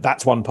think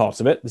that's one part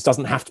of it. This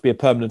doesn't have to be a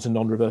permanent and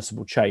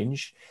non-reversible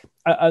change.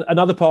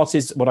 Another part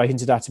is what I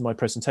hinted at in my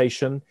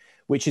presentation,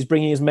 which is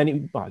bringing as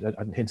many, I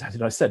didn't hint at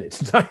it, I said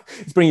it.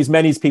 It's bringing as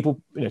many as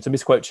people, to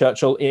misquote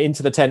Churchill,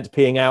 into the tent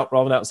peeing out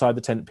rather than outside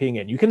the tent peeing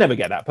in. You can never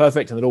get that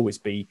perfect, and there'll always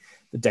be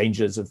the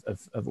dangers of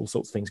all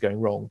sorts of things going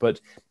wrong.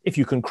 But if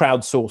you can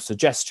crowdsource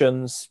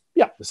suggestions,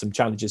 there's some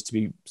challenges to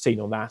be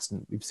seen on that.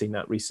 And we've seen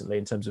that recently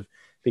in terms of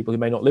people who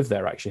may not live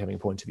there actually having a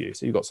point of view.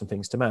 So you've got some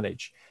things to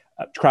manage.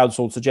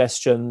 Crowdsource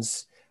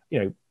suggestions,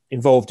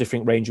 involve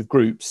different range of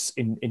groups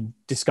in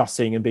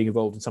discussing and being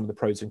involved in some of the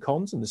pros and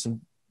cons. And there's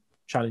some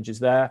challenges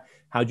there.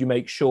 How do you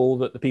make sure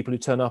that the people who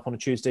turn up on a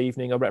Tuesday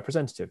evening are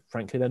representative?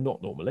 Frankly, they're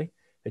not normally.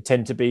 They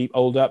tend to be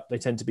older, they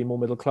tend to be more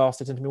middle class,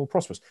 they tend to be more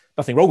prosperous.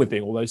 Nothing wrong with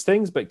being all those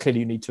things, but clearly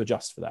you need to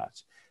adjust for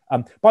that.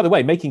 By the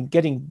way,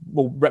 getting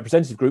more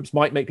representative groups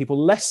might make people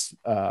less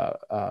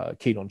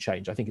keen on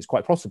change. I think it's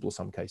quite possible in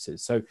some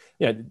cases. So,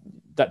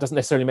 that doesn't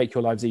necessarily make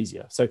your lives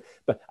easier. So,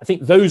 but I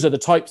think those are the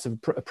types of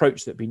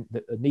approach that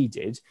are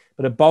needed.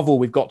 But above all,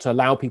 we've got to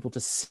allow people to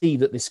see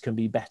that this can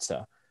be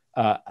better.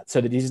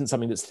 So that it isn't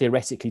something that's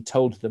theoretically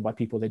told to them by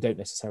people they don't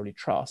necessarily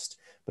trust,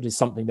 but is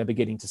something they're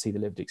beginning to see the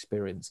lived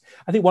experience.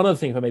 I think one other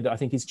thing, if I may, that I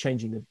think is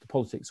changing the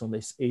politics on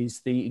this is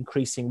the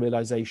increasing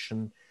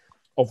realization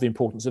of the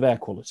importance of air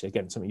quality.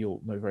 Again, something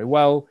you'll know very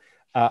well.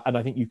 And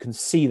I think you can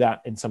see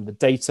that in some of the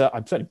data.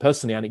 I'm certainly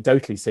personally,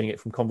 anecdotally seeing it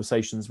from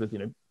conversations with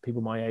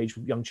people my age,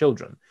 with young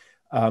children.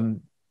 I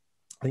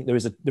think there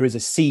is a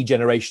sea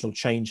generational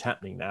change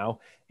happening now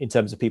in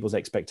terms of people's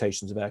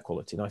expectations of air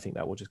quality. And I think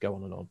that will just go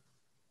on and on.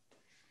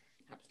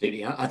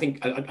 Absolutely. I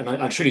think, and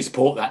I truly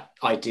support that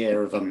idea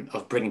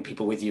of bringing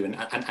people with you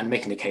and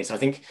making the case. I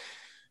think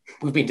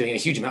we've been doing a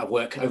huge amount of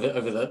work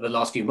over the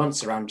last few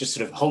months around just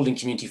sort of holding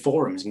community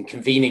forums and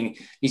convening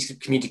these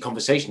community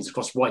conversations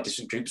across wide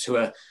district groups who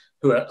are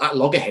at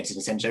loggerheads in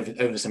a sense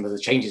over some of the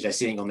changes they're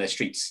seeing on their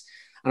streets.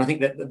 And I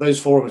think that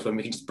those forums, when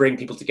we can just bring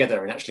people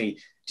together and actually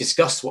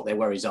discuss what their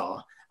worries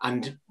are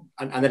and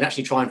then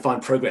actually try and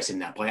find progress in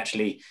that by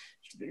actually,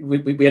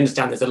 we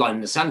understand there's a line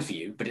in the sand for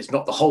you, but it's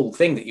not the whole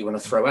thing that you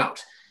want to throw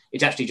out.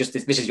 It's actually just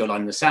this is your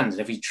line in the sand.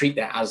 And if we treat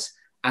that as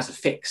a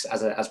fix,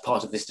 as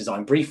part of this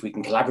design brief, we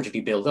can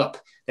collaboratively build up,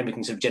 then we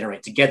can sort of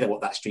generate together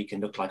what that street can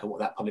look like, or what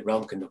that public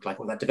realm can look like,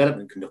 what that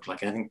development can look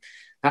like. And I think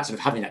that sort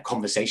of having that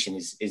conversation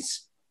is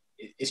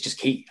just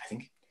key, I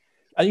think.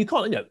 And you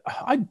can't,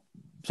 I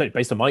say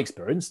based on my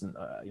experience, and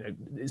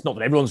it's not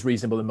that everyone's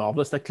reasonable and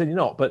marvelous, they're clearly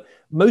not, but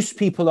most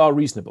people are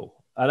reasonable.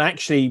 And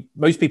actually,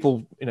 most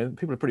people,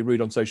 people are pretty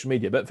rude on social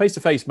media, but face to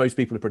face, most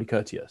people are pretty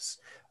courteous.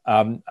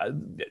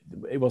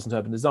 It wasn't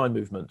urban design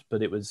movement,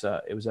 but it was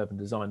urban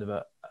design of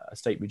a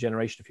state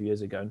regeneration a few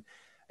years ago. And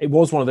it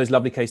was one of those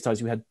lovely case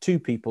studies. We had two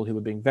people who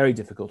were being very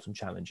difficult and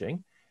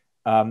challenging.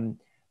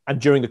 And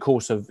during the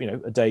course of,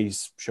 a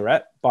day's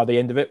charrette, by the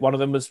end of it, one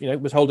of them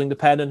was holding the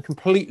pen and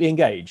completely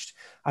engaged.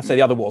 I'd say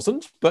the other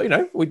wasn't, but,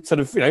 we sort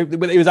of,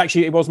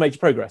 it was major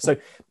progress. So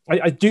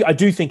I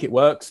do think it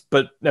works,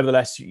 but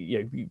nevertheless,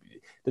 you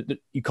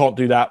can't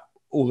do that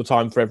all the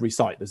time for every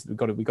site. We've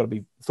got to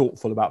be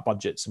thoughtful about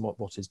budgets and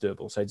what is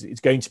doable. So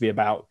it's going to be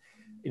about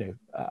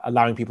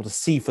allowing people to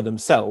see for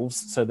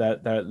themselves, so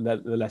they're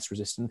less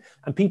resistant,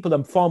 and people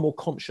are far more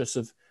conscious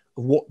of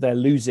what they're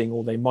losing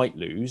or they might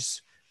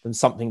lose than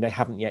something they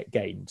haven't yet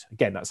gained.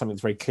 Again, that's something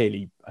that's very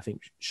clearly, I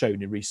think,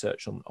 shown in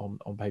research on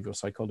behavioral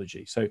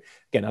psychology. So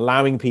again,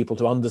 allowing people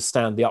to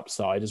understand the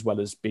upside as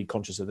well as be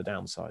conscious of the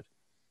downside.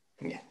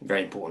 Yeah,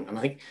 very important. And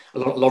I think a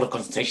lot of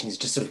consultation is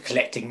just sort of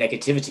collecting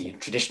negativity in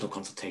traditional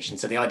consultation.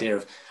 So the idea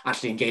of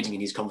actually engaging in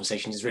these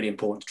conversations is really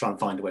important to try and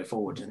find a way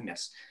forward. I think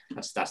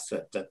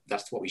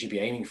that's what we should be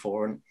aiming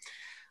for. And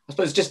I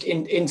suppose just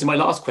into my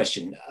last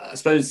question, I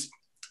suppose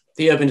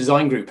the Urban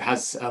Design Group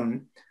has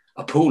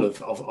a pool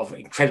of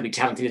incredibly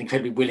talented,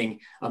 incredibly willing,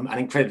 and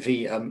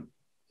incredibly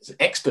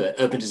expert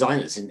urban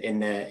designers in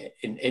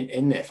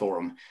their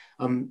forum.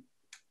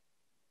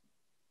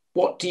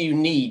 What do you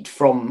need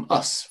from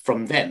us,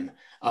 from them,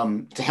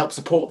 to help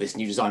support this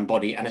new design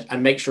body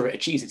and make sure it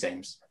achieves its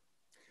aims?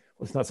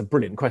 Well, that's a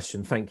brilliant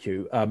question. Thank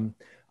you.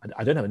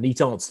 I don't have a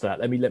neat answer to that.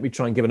 Let me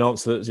try and give an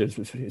answer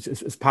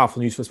that's as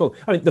powerful and useful as well.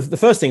 I mean, the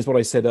first thing is what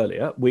I said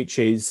earlier, which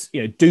is,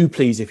 do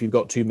please, if you've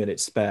got 2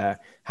 minutes spare,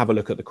 have a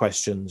look at the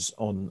questions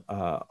on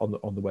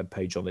the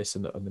webpage on this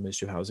and the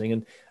Ministry of Housing,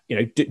 and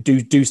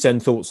do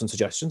send thoughts and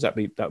suggestions. That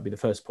would be the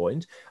first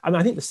point. And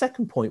I think the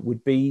second point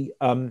would be,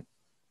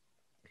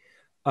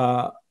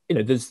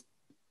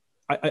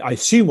 I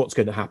assume what's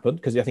going to happen,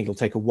 because I think it'll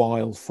take a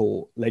while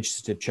for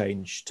legislative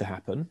change to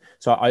happen.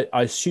 So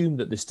I assume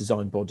that this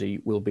design body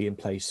will be in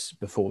place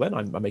before then.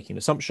 I'm making an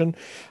assumption.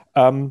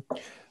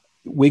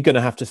 We're going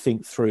to have to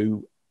think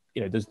through,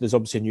 there's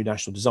obviously a new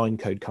national design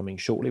code coming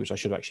shortly, which I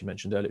should have actually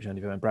mentioned earlier, which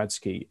Andy Van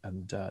Bradsky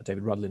and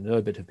David Rudlin and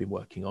Urbid have been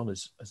working on,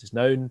 as is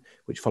known,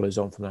 which follows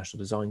on from the National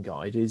Design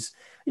Guide. Is,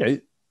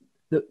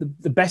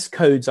 the best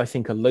codes, I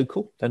think, are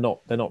local. They're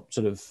not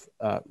sort of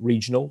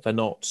regional. They're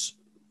not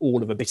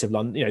all of a bit of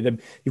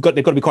London. They've got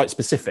to be quite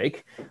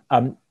specific.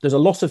 There's a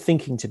lot of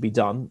thinking to be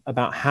done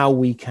about how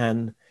we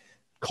can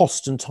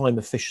cost and time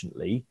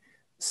efficiently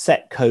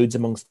set codes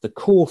amongst the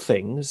core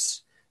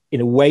things in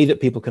a way that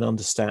people can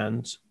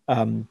understand,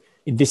 in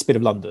this bit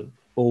of London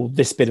or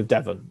this bit of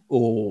Devon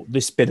or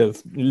this bit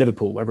of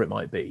Liverpool, wherever it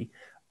might be.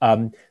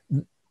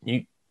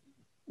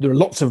 There are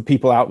lots of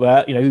people out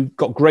there, who've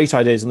got great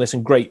ideas on this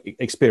and great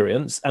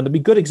experience. And there'll be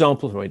good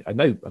examples. I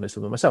know some of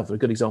them myself. There are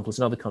good examples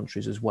in other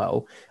countries as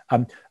well.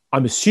 I'm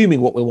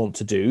assuming what we'll want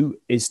to do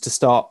is to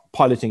start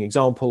piloting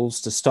examples,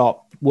 to start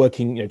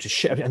working, to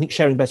share. I think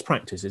sharing best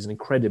practice is an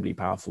incredibly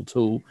powerful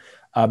tool.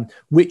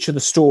 Which are the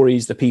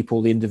stories, the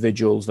people, the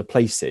individuals, the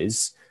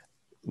places,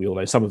 we all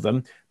know some of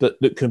them,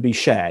 that can be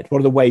shared? What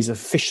are the ways of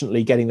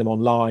efficiently getting them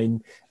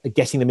online,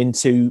 getting them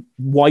into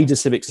wider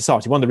civic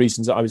society? One of the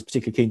reasons that I was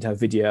particularly keen to have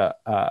Vidya,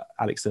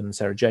 Alex and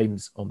Sarah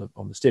James on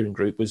the steering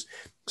group was,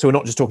 so we're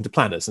not just talking to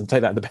planners, and take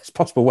that in the best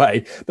possible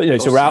way,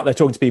 but so we're out there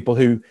talking to people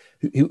who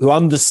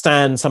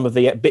understand some of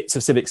the bits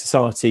of civic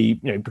society,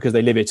 because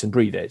they live it and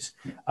breathe it.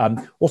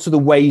 What are the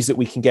ways that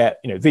we can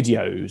get,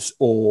 videos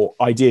or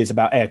ideas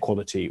about air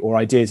quality, or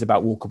ideas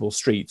about walkable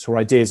streets, or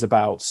ideas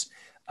about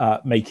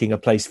making a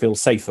place feel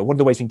safer? What are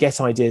the ways we can get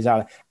ideas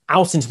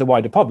out into the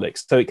wider public,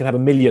 so it can have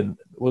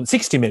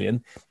 60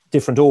 million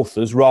different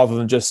authors, rather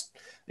than just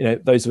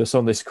those of us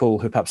on this call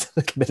who are perhaps a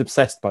little bit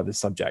obsessed by this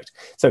subject?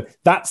 So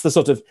that's the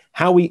sort of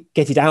how we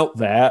get it out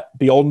there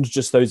beyond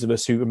just those of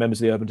us who are members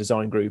of the Urban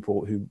Design Group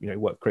or who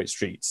work Create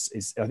Streets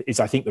is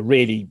I think the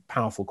really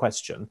powerful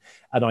question.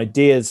 And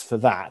ideas for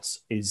that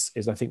is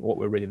I think what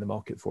we're really in the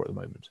market for at the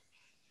moment.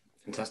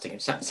 Fantastic.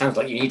 It sounds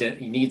like you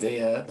need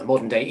the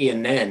modern day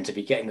Ian Nairn to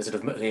be getting the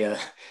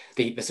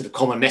sort of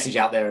common message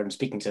out there and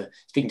speaking to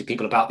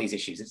people about these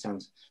issues. It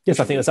sounds. Yes,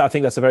 I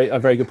think that's a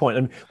very good point.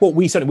 And what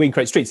we in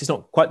Create Streets, it's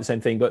not quite the same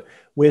thing, but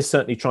we're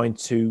certainly trying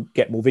to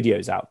get more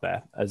videos out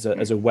there as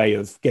a way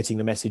of getting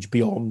the message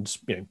beyond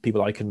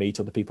people I can meet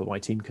or the people my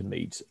team can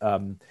meet.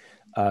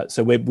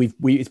 So we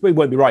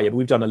won't be right yet, but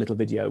we've done a little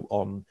video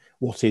on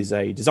what is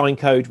a design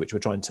code, which we're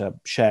trying to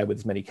share with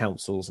as many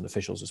councils and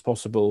officials as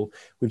possible.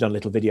 We've done a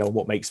little video on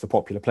what makes for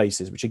popular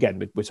places, which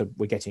again,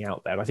 we're getting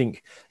out there. I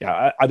think,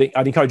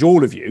 I'd encourage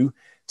all of you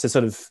to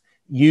sort of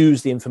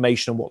use the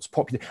information on what's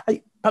popular.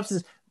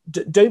 Perhaps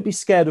don't be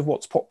scared of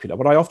what's popular.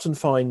 What I often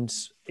find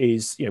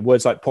is,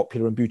 words like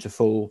popular and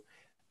beautiful.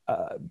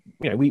 I've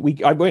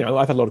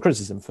had a lot of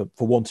criticism for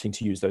wanting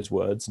to use those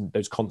words and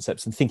those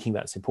concepts and thinking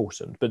that's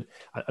important. But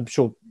I'm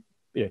sure,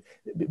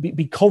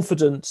 be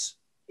confident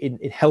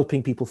in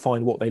helping people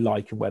find what they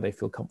like and where they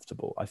feel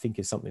comfortable, I think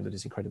is something that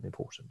is incredibly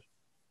important.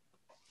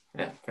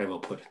 Yeah, very well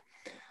put.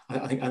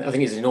 I think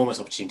it's an enormous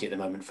opportunity at the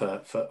moment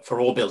for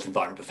all built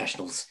environment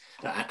professionals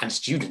and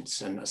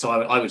students. And so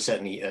I would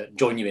certainly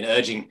join you in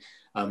urging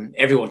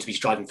everyone to be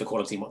striving for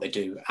quality in what they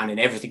do, and in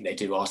everything they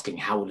do, asking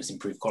how will this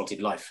improve quality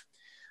of life.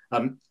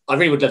 I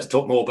really would love to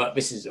talk more, but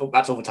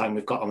that's all the time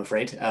we've got, I'm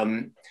afraid.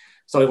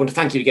 So I want to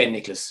thank you again,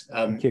 Nicholas,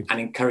 and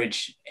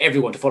encourage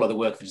everyone to follow the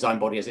work of the design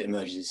body as it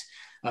emerges.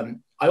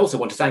 I also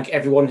want to thank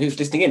everyone who's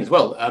listening in as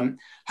well.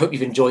 Hope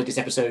you've enjoyed this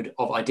episode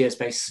of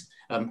ideasSPACE.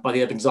 by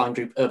the Urban Design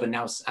Group, Urban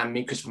Nouse, and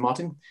me, Christopher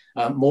Martin.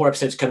 More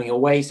episodes coming your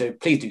way, so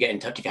please do get in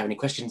touch if you have any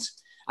questions,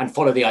 and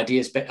follow the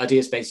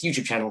ideasSPACE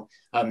YouTube channel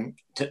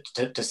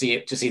to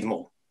see them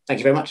all. Thank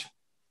you very much.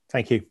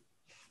 Thank you.